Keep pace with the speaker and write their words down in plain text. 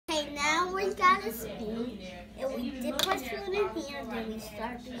got a spoon, and we dip our spoon in here, and then we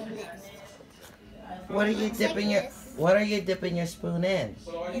start doing this. What are you dipping your spoon in?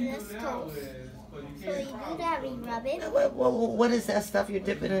 In this toast. So you do that, we rub it. What is that stuff you're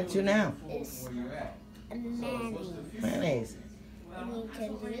dipping into now? It's mayonnaise. Mayonnaise. And you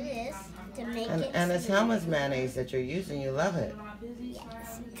can do this to make it. And it's Hellmann's mayonnaise that you're using. You love it.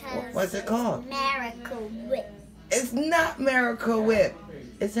 Yes. What's it called? Miracle Whip. It's not Miracle Whip.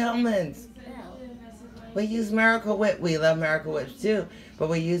 It's Hellmann's. Oh. We use Miracle Whip. We love Miracle Whips too, but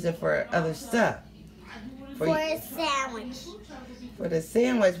we use it for other stuff. For a sandwich. For the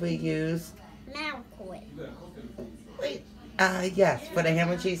sandwich, we use Miracle Whip. wait. Yes, for the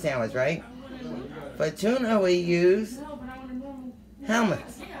ham and cheese sandwich, right? For tuna, we use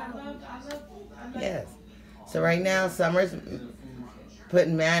Hellmann's. Yes. So right now, Summer's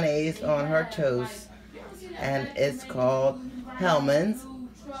putting mayonnaise on her toast, and it's called Hellmann's.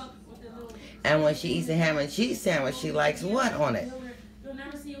 And when she eats a ham and cheese sandwich, she likes what on it?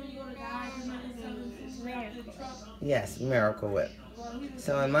 Yes, Miracle Whip.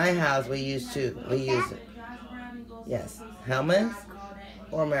 So in my house, we use two. We use it. Yes, Hellmann's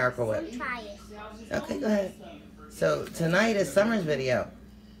or Miracle Whip. Try it. Okay, go ahead. So tonight is Summer's video.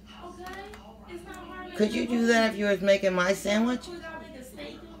 Could you do that if you was making my sandwich?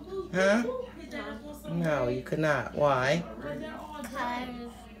 Huh? No, you could not. Why? Because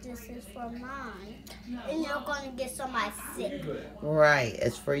this is for mine. And you're going to get somebody sick. Right.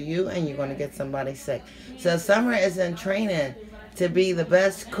 It's for you and you're going to get somebody sick. So Summer is in training to be the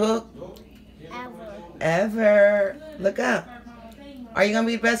best cook ever. Look up. Are you going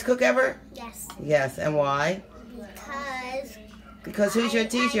to be the best cook ever? Yes. Yes. And why? Because who's your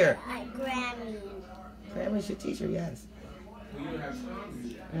teacher? Grammy. Grammy's your teacher, yes.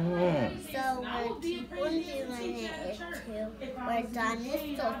 So we'll keep on doing it until we're done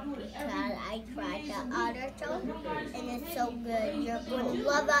this toast because I tried the other toast and it's so good. You're going to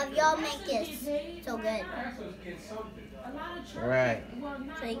love it. Y'all make it so good. Right.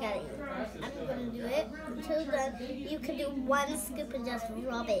 So you gotta eat. I'm going to do it until then. You can do one scoop and just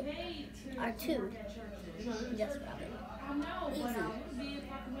rub it. Or two. Just rub it. Easy.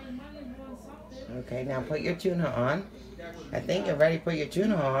 Okay, now put your tuna on. I think you're ready to put your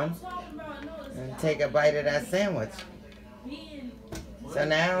tuna on. And take a bite of that sandwich. So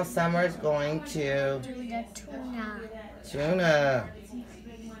now Summer's going to do the tuna. Tuna.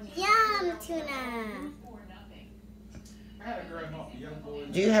 Yum, tuna.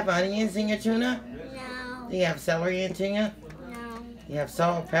 Do you have onions in your tuna? No. Do you have celery in tuna? No. You have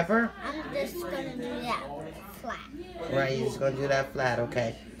salt, pepper? I'm just going to do that flat. Right, you're just going to do that flat,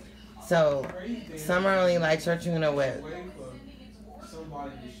 okay. So, Summer only likes her tuna with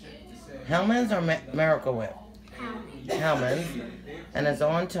Hellmann's or Miracle Whip? Hellmann's. And it's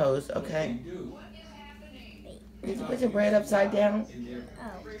on toast, okay. Did you put your bread upside down?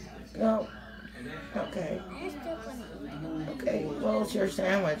 Oh. No. Okay. Okay, well, it's your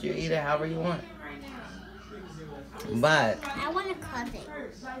sandwich. You eat it however you want. But I want to cut it.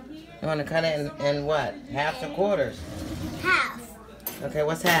 You want to cut it in what? Halves or quarters? Half. Okay,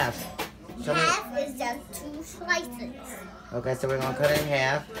 what's half? Half is just 2 slices. Okay, so we're going to cut it in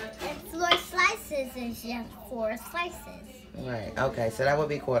half. And 4 slices is just 4 slices. Right, okay, so that would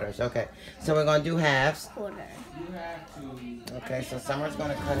be quarters. Okay, so we're going to do halves. Quarter. Okay, so Summer's going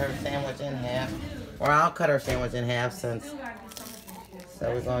to cut her sandwich in half. Or I'll cut her sandwich in half since.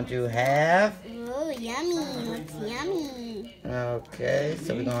 So we're going to do half. Oh, yummy. Looks yummy. Okay,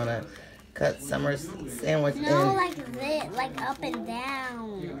 so we're going to cut Summer's sandwich in. No, like this, like up and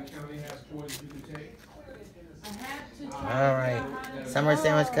down. All right, Summer's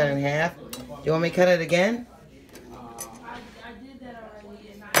sandwich cut in half. Do you want me to cut it again?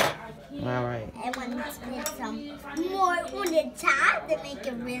 All right. I want to put some more on the top to make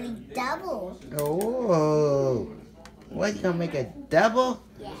it really double. Oh, what, you gonna make a double?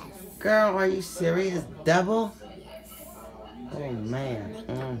 Yes. Girl, are you serious? Double? Yes. Oh man.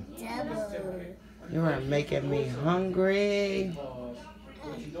 Double. You are making me hungry.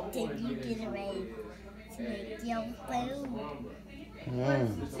 Did you get ready to make your food?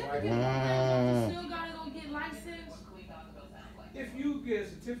 If you get a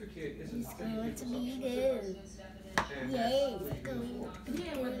certificate, it's going to be good. Yeah, it's going to be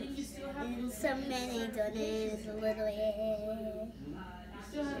good. And some mayonnaise on it is a little egg.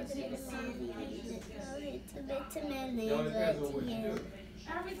 A little bit of mayonnaise right here.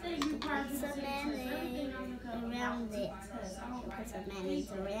 Put some mayonnaise around it. Put some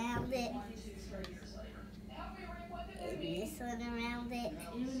mayonnaise around it. And this one around it.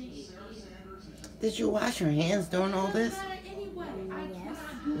 Did you wash your hands during all this? Yes.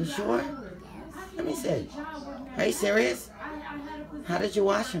 You sure? Yes. Let me see. Are you serious? How did you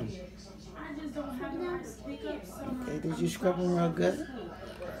wash them? Okay, did you scrub them real good?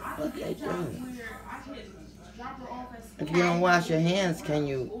 Okay, good. If you don't wash your hands, can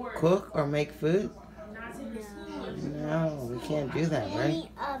you cook or make food? No, we can't do that, right?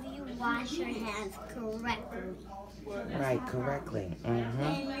 Any of you wash your hands correctly. Right, correctly. Mm-hmm.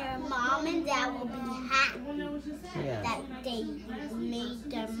 And your mom and dad will be happy Yeah. that they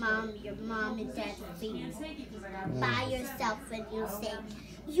made your mom and dad feed by yourself, and you'll say,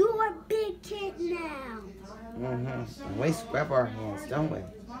 "You're a big kid now." Mm-hmm. We scrub our hands, don't we?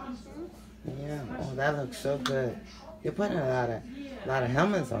 Yeah. Oh, that looks so good. You're putting a lot of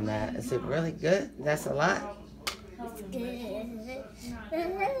helmets on that. Is it really good? That's a lot. It's good.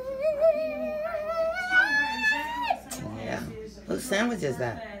 Yeah. Whose sandwich is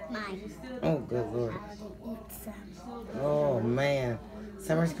that? Mine. Oh, good Lord. I'll eat some. Oh, man.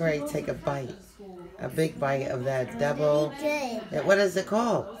 Summer's great. Take a bite. A big bite of that double. Really good. What is it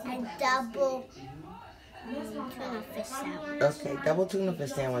called? A double tuna fish sandwich. Okay, double tuna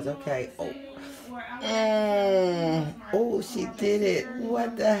fish sandwich. Okay. Oh. Oh, she did it.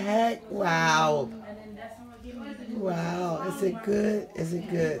 What the heck? Wow. Wow. Is it good? Is it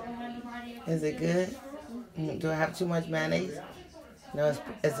good? Is it good? Do I have too much mayonnaise? No,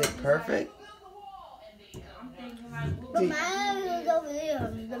 is it perfect? The mayonnaise is over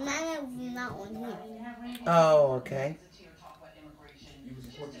here. The mayonnaise is not on here. Oh, okay.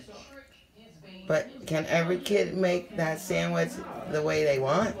 But can every kid make that sandwich the way they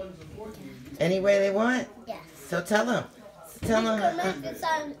want? Any way they want? Yes. So tell them. Tell You can them. make the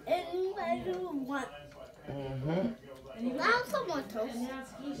sandwich any way you want. I want some more toast.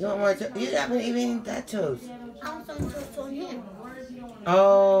 You want more toast? You haven't even eaten that toast. I want some toast on here.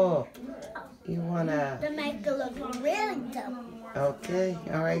 Oh. You wanna? To make it look really dope. Okay.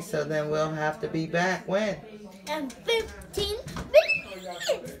 All right. So then we'll have to be back when? In 15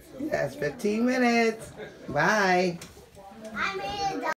 minutes. Yes, 15 minutes. Bye. I made it.